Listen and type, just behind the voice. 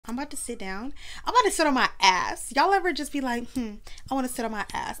I'm about to sit down. I'm about to sit on my ass. Y'all ever just be like, I want to sit on my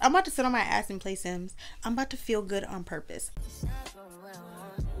ass. I'm about to sit on my ass and play Sims. I'm about to feel good on purpose.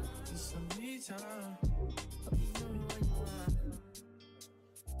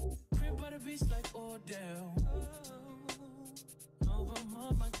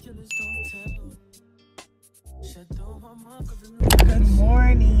 Good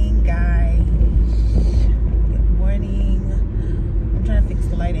morning, guys. Good morning. I'm trying to fix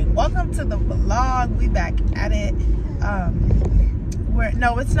the lighting. Welcome to the vlog. We back at it.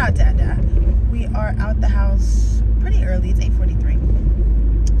 No, it's not Dada. We are out the house pretty early. It's 8:43.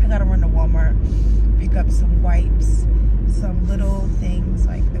 I gotta run to Walmart, pick up some wipes, some little things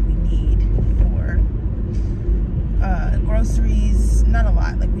like that we need for groceries. Not a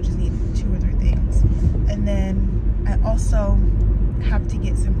lot, like we just need 2 or 3 things. And then I also have to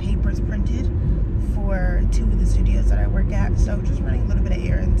get some papers printed for 2 of the studios that I work at. So just running a little bit of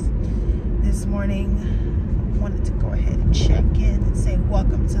errands this morning. Wanted to go ahead and check in and say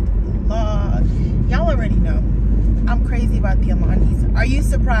welcome to the vlog. Y'all already know I'm crazy about the Alanis. Are you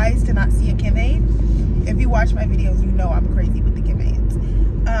surprised to not see a Kim aid? If you watch my videos, you know I'm crazy with the Kim aids.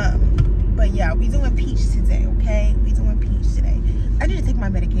 But yeah, we doing peach today, okay? We doing peach today. I need to take my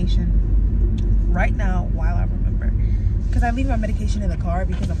medication right now while I remember, because I leave my medication in the car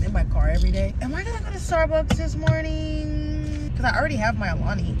because I'm in my car every day. Am I gonna go to Starbucks this morning? Because I already have my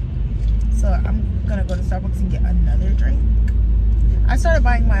Alani, so I'm gonna go to Starbucks and get another drink. I started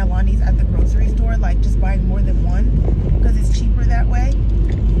buying my Alanis at the grocery store, like just buying more than one because it's cheaper that way.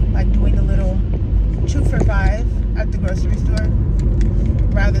 Like doing a little 2 for $5 at the grocery store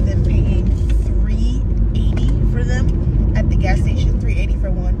rather than paying $3.80 for them at the gas station. $3.80 for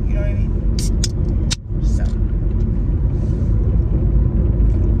one, you know what I mean? So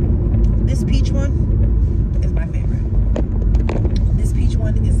this peach one is my favorite. This peach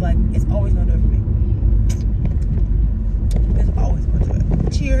one is like, it's always gonna do it for me. It's always gonna do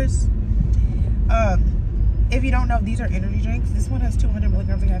it. Cheers. If you don't know, these are energy drinks. This one has 200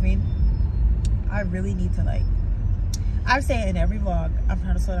 milligrams of caffeine. I really need to, like, I say in every vlog I'm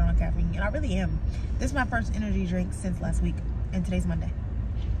trying to slow down on caffeine, and I really am. This is my first energy drink since last week, and today's Monday.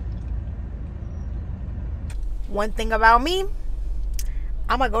 One thing about me,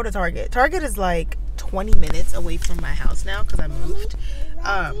 I'm gonna go to Target. Target is like 20 minutes away from my house now because I moved.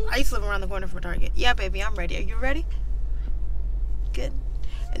 I used to live around the corner from Target. Yeah, baby, I'm ready. Are you ready? Good.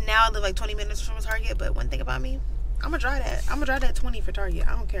 And now I live like 20 minutes from a Target, but one thing about me, I'm gonna drive that. I'm gonna drive that 20 for Target.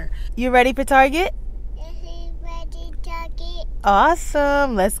 I don't care. You ready for Target? Ready, Target.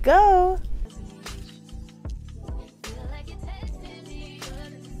 Awesome. Let's go.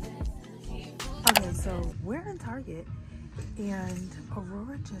 Okay, so we're in Target, and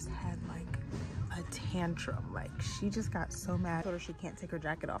Aurora just had like a tantrum. Like, she just got so mad. I told her she can't take her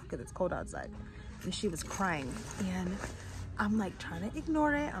jacket off because it's cold outside, and she was crying. And I'm like trying to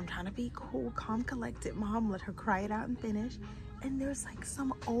ignore it. I'm trying to be cool, calm, collected. Mom, let her cry it out and finish. And there's like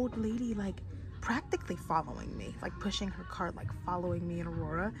some old lady like practically following me, like pushing her cart, like following me and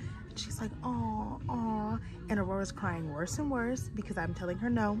Aurora. And she's like, oh, and Aurora's crying worse and worse because I'm telling her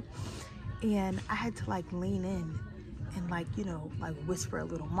no. And I had to like lean in and like, you know, like whisper a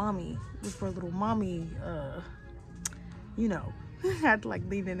little mommy, you know. I had to like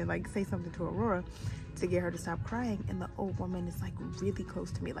lean in and like say something to Aurora to get her to stop crying. And the old woman is like really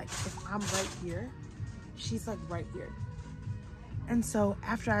close to me. Like, if I'm right here, she's like right here. And so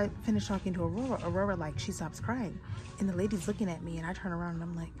after I finished talking to Aurora, like, she stops crying, and the lady's looking at me, and I turn around and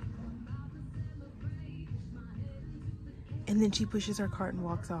I'm like, and then she pushes her cart and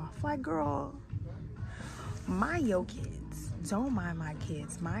walks off. Like, girl, mind your kids. Don't mind my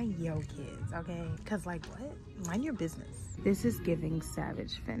kids. Mind your kids, okay? Because, like, what? Mind your business. This is giving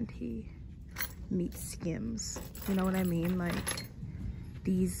Savage Fenty meets Skims. You know what I mean? Like,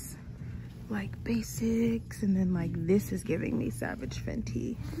 these, like, basics, and then, like, this is giving me Savage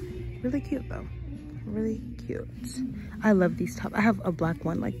Fenty. Really cute, though. Really cute. I love these tops. I have a black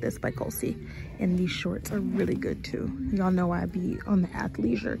one like this by Colsey, and these shorts are really good, too. Y'all know I be on the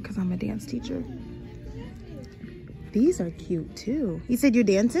athleisure because I'm a dance teacher. These are cute, too. You said you're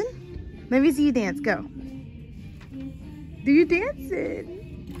dancing? Let me see you dance. Go. Do you dance it?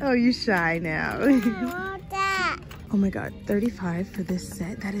 Oh, you're shy now. I want that. Oh my God, $35 for this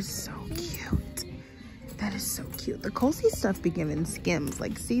set. That is so cute. That is so cute. The Colsey stuff be giving Skims.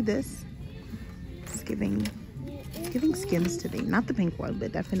 Like, see this? It's giving Skims to me. Not the pink one,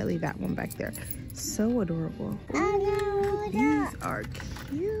 but definitely that one back there. So adorable. Ooh, these are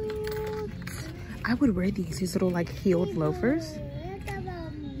cute. I would wear these little like heeled loafers.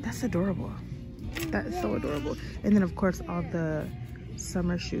 That's adorable. That is so adorable. And then of course all the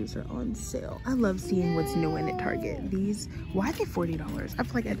summer shoes are on sale. I love seeing what's new in at Target. These, why are they $40? I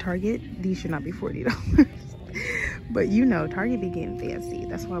feel like at Target, these should not be $40. But you know, Target be getting fancy.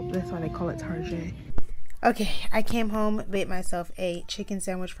 That's why they call it Target. Okay, I came home, made myself a chicken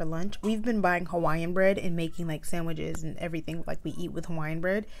sandwich for lunch. We've been buying Hawaiian bread and making like sandwiches and everything like we eat with Hawaiian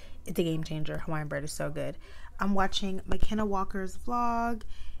bread. It's a game changer. Hawaiian bread is so good. I'm watching McKenna Walker's vlog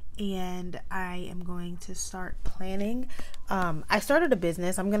and I am going to start planning. I started a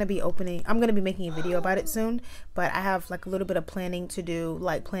business. I'm gonna be making a video about it soon, but I have like a little bit of planning to do,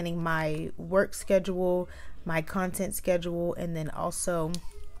 like planning my work schedule, my content schedule, and then also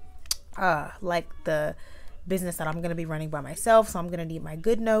like the business that I'm going to be running by myself. So I'm going to need my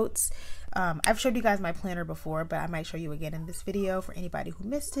good notes. I've showed you guys my planner before, but I might show you again in this video for anybody who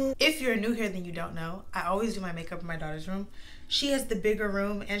missed it. If you're new here, then you don't know, I always do my makeup in my daughter's room. She has the bigger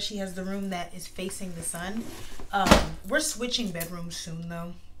room and she has the room that is facing the sun. We're switching bedrooms soon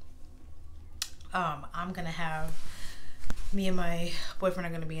though. I'm going to have, me and my boyfriend are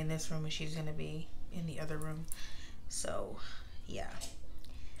going to be in this room and she's going to be in the other room. So yeah.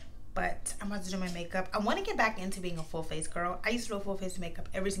 But I'm about to do my makeup. I want to get back into being a full face girl. I used to do a full face makeup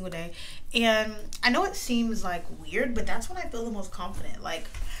every single day. And I know it seems like weird, but that's when I feel the most confident. Like,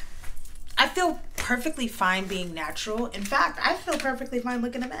 I feel perfectly fine being natural. In fact, I feel perfectly fine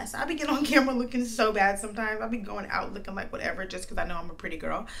looking a mess. I be getting on camera looking so bad sometimes. I be going out looking like whatever just because I know I'm a pretty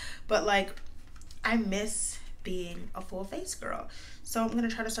girl. But like, I miss being a full face girl. So I'm going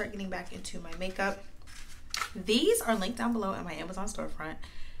to try to start getting back into my makeup. These are linked down below in my Amazon storefront.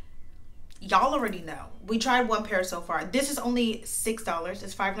 Y'all already know. We tried one pair so far. This is only $6.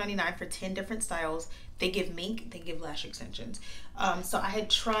 It's $5.99 for 10 different styles. They give mink, they give lash extensions. So I had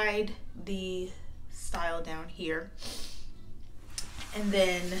tried the style down here. And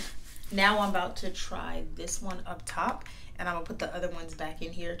then now I'm about to try this one up top. And I'm gonna put the other ones back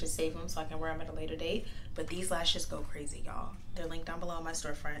in here to save them so I can wear them at a later date. But these lashes go crazy, y'all. They're linked down below in my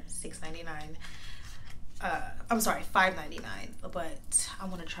storefront, $6.99. I'm sorry, $5.99, but I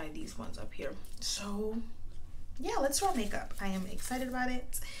want to try these ones up here. So yeah, let's do our makeup. I am excited about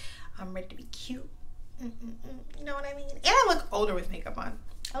it. I'm ready to be cute. You know what I mean? And I look older with makeup on.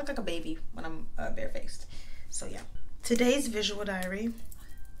 I look like a baby when I'm barefaced. So yeah, today's visual diary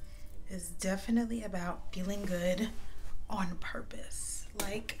is definitely about feeling good on purpose.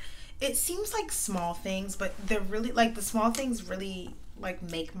 Like, it seems like small things, but they're really like, the small things really like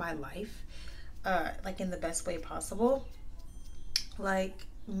make my life like in the best way possible. Like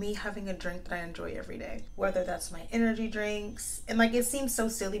me having a drink that I enjoy every day, whether that's my energy drinks, and like it seems so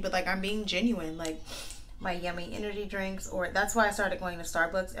silly, but like I'm being genuine, like my yummy energy drinks, or that's why I started going to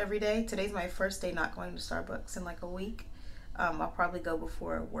Starbucks every day. Today's my first day not going to Starbucks in like a week. I'll probably go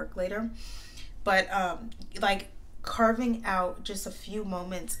before work later, but like carving out just a few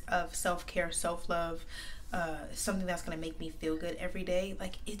moments of self-care, self-love, something that's gonna make me feel good every day,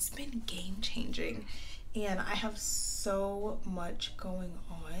 like it's been game changing. And I have so much going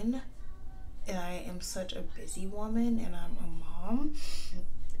on, and I am such a busy woman, and I'm a mom,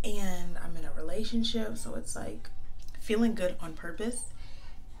 and I'm in a relationship, so it's like feeling good on purpose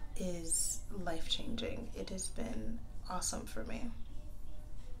is life-changing. It has been awesome for me.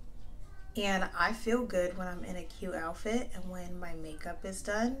 And I feel good when I'm in a cute outfit, and when my makeup is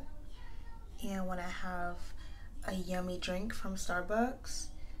done, and when I have a yummy drink from Starbucks.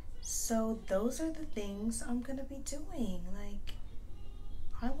 So those are the things I'm gonna be doing. Like,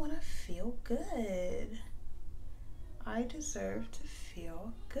 I want to feel good. I deserve to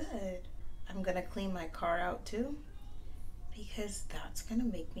feel good. I'm gonna clean my car out too, because that's gonna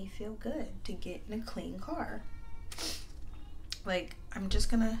make me feel good to get in a clean car. Like, I'm just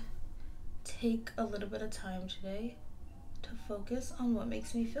gonna take a little bit of time today to focus on what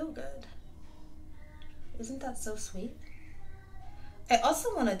makes me feel good. Isn't that so sweet? I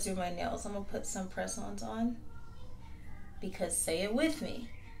also want to do my nails. I'm gonna put some press-ons on, because say it with me,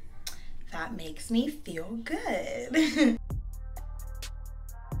 that makes me feel good.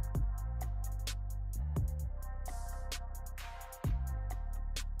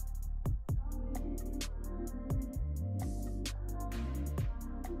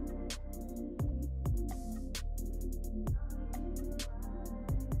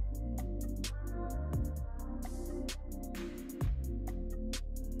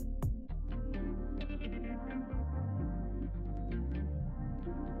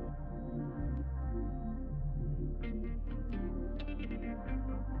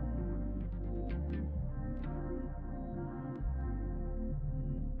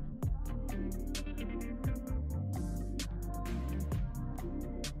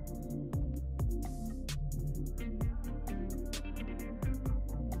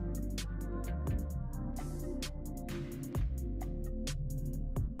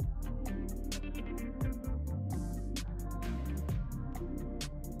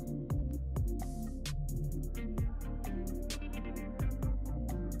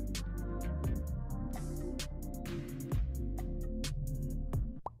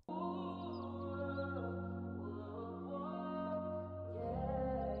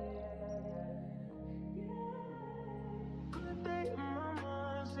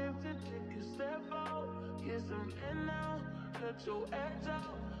 let your edge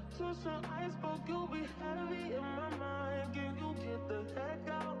out. To some iceberg, you'll be heavy in my mind. Can you get the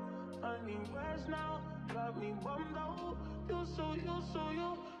heck out? I need rest now. Got me bummed out. You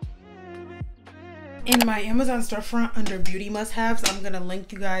baby. In my Amazon storefront under beauty must-haves, I'm gonna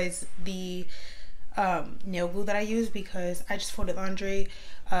link you guys the nail glue that I use, because I just folded laundry,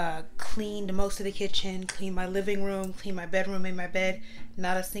 cleaned most of the kitchen, cleaned my living room, cleaned my bedroom, made my bed.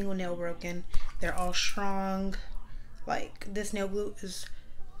 Not a single nail broken. They're all strong. Like, this nail glue is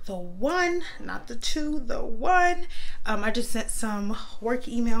the one, not the two, the one. I just sent some work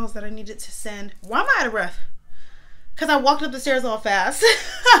emails that I needed to send. Why am I out of breath? Because I walked up the stairs all fast.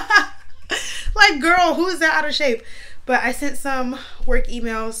 Like, girl, who is that out of shape? But I sent some work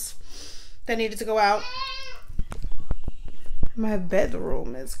emails that needed to go out. My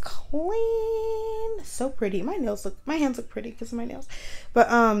bedroom is clean. So pretty. My hands look pretty because of my nails. But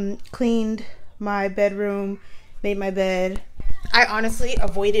cleaned my bedroom, made my bed. I honestly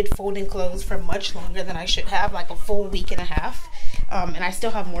avoided folding clothes for much longer than I should have, like a full week and a half. And I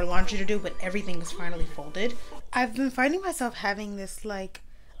still have more laundry to do, but everything is finally folded. I've been finding myself having this like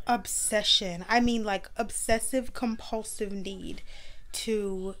obsession. I mean, like, obsessive compulsive need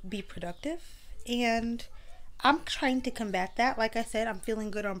to be productive, and I'm trying to combat that. Like I said, I'm feeling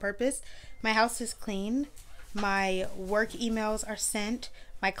good on purpose. My house is clean, my work emails are sent,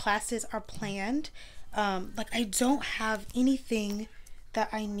 my classes are planned. Like, I don't have anything that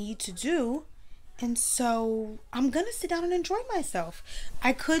I need to do, and so I'm gonna sit down and enjoy myself.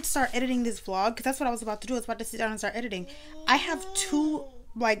 I could start editing this vlog, because that's what I was about to do. I was about to sit down and start editing. I have 2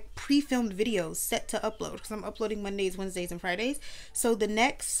 like pre-filmed videos set to upload, because I'm uploading Mondays, Wednesdays, and Fridays. So the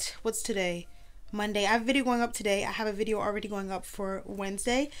next, what's today? Monday. I have a video going up today. I have a video already going up for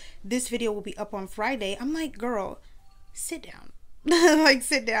Wednesday. This video will be up on Friday. I'm like, girl, sit down. Like,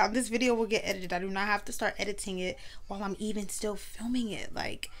 sit down. This video will get edited. I do not have to start editing it while I'm even still filming it.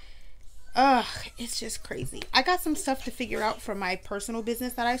 Like, ugh, it's just crazy. I got some stuff to figure out for my personal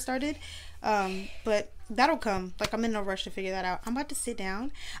business that I started, but that'll come. Like, I'm in no rush to figure that out. I'm about to sit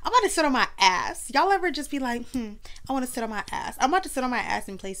down. I'm about to sit on my ass. Y'all ever just be like, I want to sit on my ass? I'm about to sit on my ass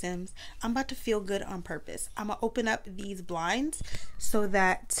and play Sims. I'm about to feel good on purpose. I'm gonna open up these blinds so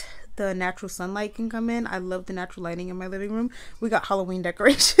that the natural sunlight can come in. I love the natural lighting in my living room. We got Halloween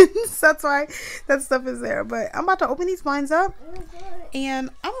decorations. That's why that stuff is there. But I'm about to open these blinds up and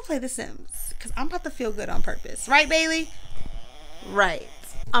I'm gonna play The Sims, because I'm about to feel good on purpose. Right, Bailey? Right.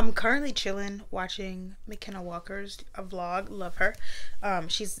 I'm currently chilling watching McKenna Walker's vlog. Love her.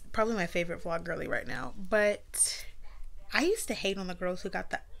 She's probably my favorite vlog girly right now. But I used to hate on the girls who got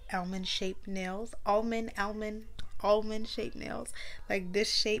the almond shaped nails. Almond shaped nails. Like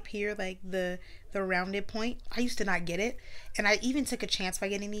this shape here, like the rounded point. I used to not get it. And I even took a chance by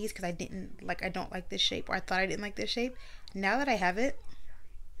getting these because I don't like this shape, or I thought I didn't like this shape. Now that I have it,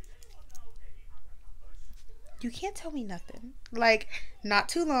 you can't tell me nothing. Like, not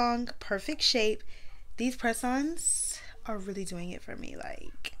too long, perfect shape. These press-ons are really doing it for me.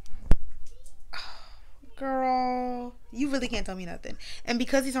 Like, oh, girl, you really can't tell me nothing. And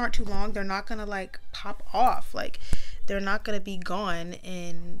because these aren't too long, they're not gonna like pop off. Like, they're not gonna be gone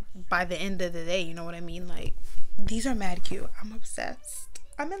by the end of the day. You know what I mean? Like, these are mad cute. I'm obsessed.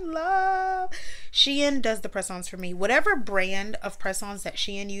 I'm in love. Shein does the press-ons for me. Whatever brand of press-ons that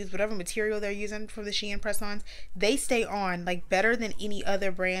Shein use, whatever material they're using for the Shein press-ons, they stay on like better than any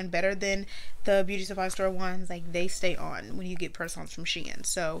other brand, better than the beauty supply store ones. Like, they stay on when you get press-ons from Shein.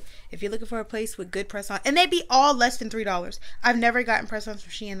 So if you're looking for a place with good press-on, and they be all less than $3. I've never gotten press-ons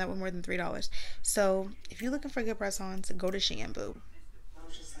from Shein that were more than $3. So if you're looking for good press-ons, go to Shein, boo. I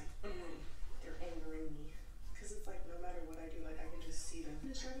was just like, they're angering me. Because it's like, no matter what I do, like, I can just see them.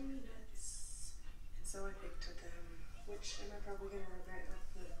 It's driving me nuts. And so I picked up them, which am I probably going to regret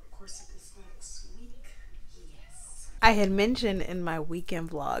over the course of this next week? Yes. I had mentioned in my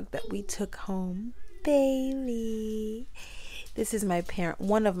weekend vlog that we took home Bailey. This is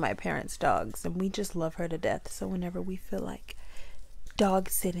one of my parents' dogs, and we just love her to death. So whenever we feel like dog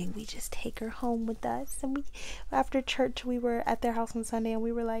sitting, we just take her home with us. And after church, we were at their house on Sunday, and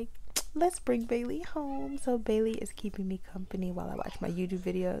we were like, let's bring Bailey home. So Bailey is keeping me company while I watch my YouTube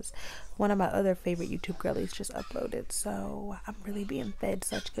videos. One of my other favorite YouTube girlies just uploaded, so I'm really being fed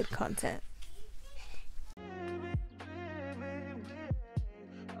such good content.